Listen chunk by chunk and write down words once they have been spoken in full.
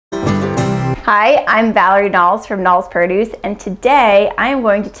Hi, I'm Valerie Knowles from Knowles Produce, and today I am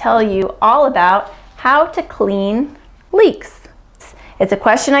going to tell you all about how to clean leeks. It's a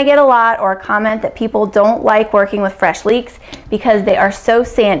question I get a lot, or a comment that people don't like working with fresh leeks because they are so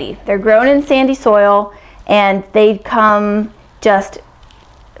sandy. They're grown in sandy soil and they come just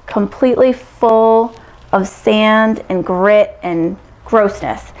completely full of sand and grit and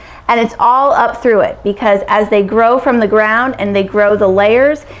grossness. And it's all up through it because as they grow from the ground and they grow the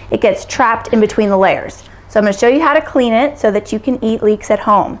layers, it gets trapped in between the layers. So I'm going to show you how to clean it so that you can eat leeks at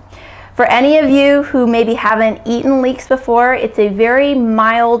home. For any of you who maybe haven't eaten leeks before, it's a very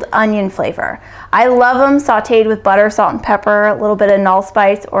mild onion flavor. I love them sauteed with butter, salt, and pepper, a little bit of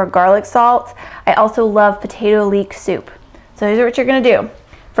allspice or garlic salt. I also love potato leek soup. So here's what you're going to do.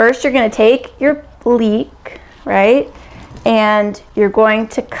 First, you're going to take your leek, right? And you're going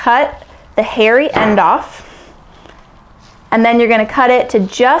to cut the hairy end off, and then you're going to cut it to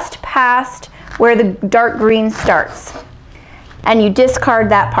just past where the dark green starts, and you discard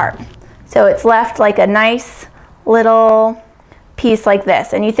that part. So it's left like a nice little piece like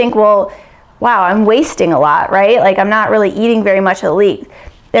this, and you think, well, wow, I'm wasting a lot, right? Like I'm not really eating very much of the leek.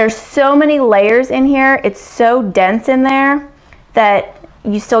 There's so many layers in here, it's so dense in there that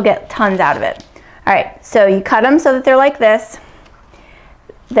you still get tons out of it. All right, so you cut them so that they're like this,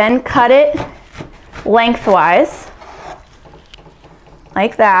 then cut it lengthwise,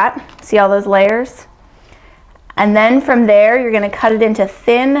 like that. See all those layers? And then from there, you're gonna cut it into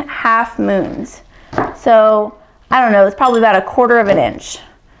thin half moons. So, I don't know, it's probably about 1/4 of an inch.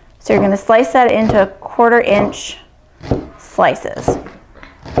 So you're gonna slice that into 1/4 inch slices,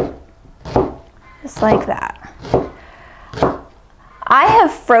 just like that. I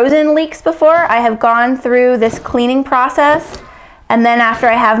have frozen leeks before. I have gone through this cleaning process, and then after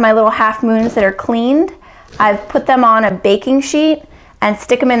I have my little half moons that are cleaned, I've put them on a baking sheet and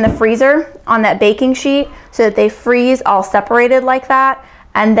stick them in the freezer on that baking sheet so that they freeze all separated like that.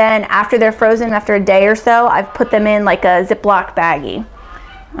 And then after they're frozen, after a day or so, I've put them in like a Ziploc baggie.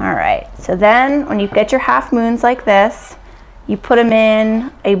 All right, so then when you get your half moons like this, you put them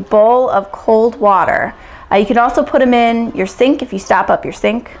in a bowl of cold water. You can also put them in your sink if you stop up your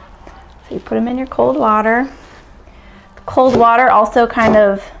sink. So you put them in your cold water. Cold water also kind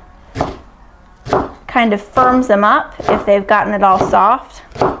of firms them up if they've gotten it all soft.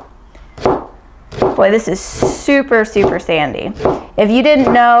 Boy, this is super, super sandy. If you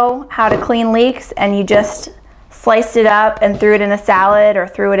didn't know how to clean leeks and you just sliced it up and threw it in a salad or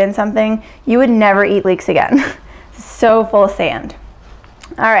threw it in something, you would never eat leeks again. It's so full of sand.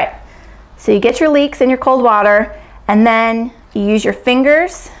 All right. So you get your leeks in your cold water, and then you use your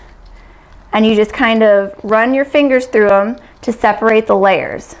fingers and you just kind of run your fingers through them to separate the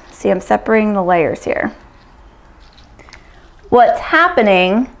layers. See, I'm separating the layers here. What's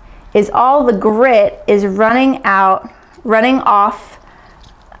happening is all the grit is running off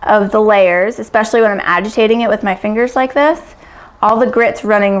of the layers, especially when I'm agitating it with my fingers like this. All the grit's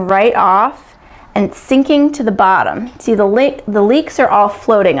running right off and it's sinking to the bottom. See, the leeks are all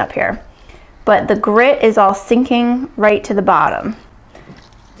floating up here, but the grit is all sinking right to the bottom.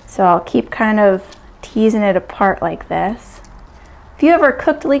 So I'll keep kind of teasing it apart like this. Have you ever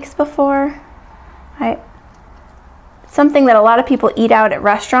cooked leeks before? It's something that a lot of people eat out at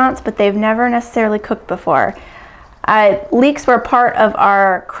restaurants, but they've never necessarily cooked before. Leeks were part of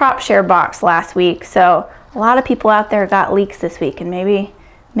our crop share box last week, so a lot of people out there got leeks this week, and maybe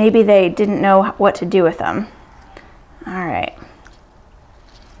they didn't know what to do with them. All right.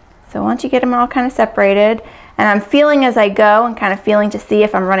 So once you get them all kind of separated, and I'm feeling as I go and kind of feeling to see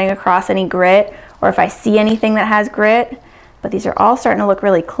if I'm running across any grit or if I see anything that has grit, but these are all starting to look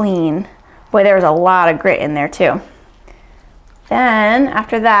really clean. Boy, there was a lot of grit in there too. Then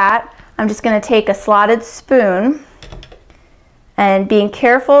after that, I'm just going to take a slotted spoon and being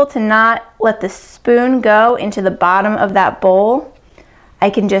careful to not let the spoon go into the bottom of that bowl, I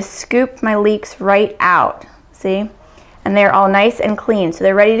can just scoop my leeks right out, see? And they're all nice and clean. So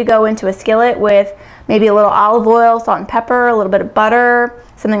they're ready to go into a skillet with maybe a little olive oil, salt and pepper, a little bit of butter,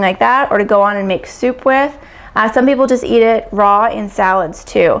 something like that, or to go on and make soup with. Some people just eat it raw in salads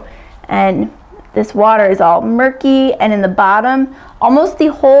too. And this water is all murky, and in the bottom, almost the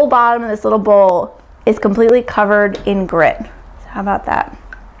whole bottom of this little bowl is completely covered in grit. So how about that?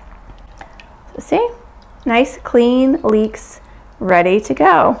 So see, nice clean leeks ready to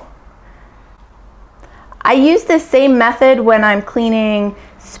go. I use this same method when I'm cleaning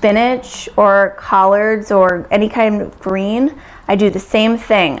spinach or collards or any kind of green. I do the same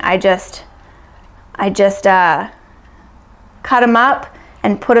thing. I just cut them up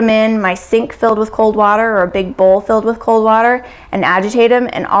and put them in my sink filled with cold water or a big bowl filled with cold water and agitate them,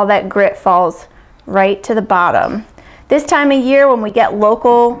 and all that grit falls right to the bottom. This time of year when we get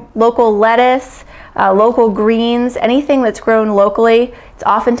local lettuce, local greens, anything that's grown locally, it's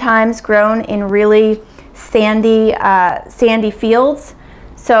oftentimes grown in really sandy fields.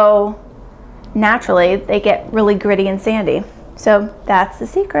 So naturally they get really gritty and sandy. So that's the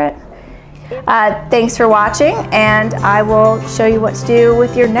secret. Thanks for watching, and I will show you what to do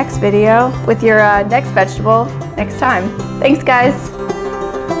with your next video, with your next vegetable next time. Thanks guys.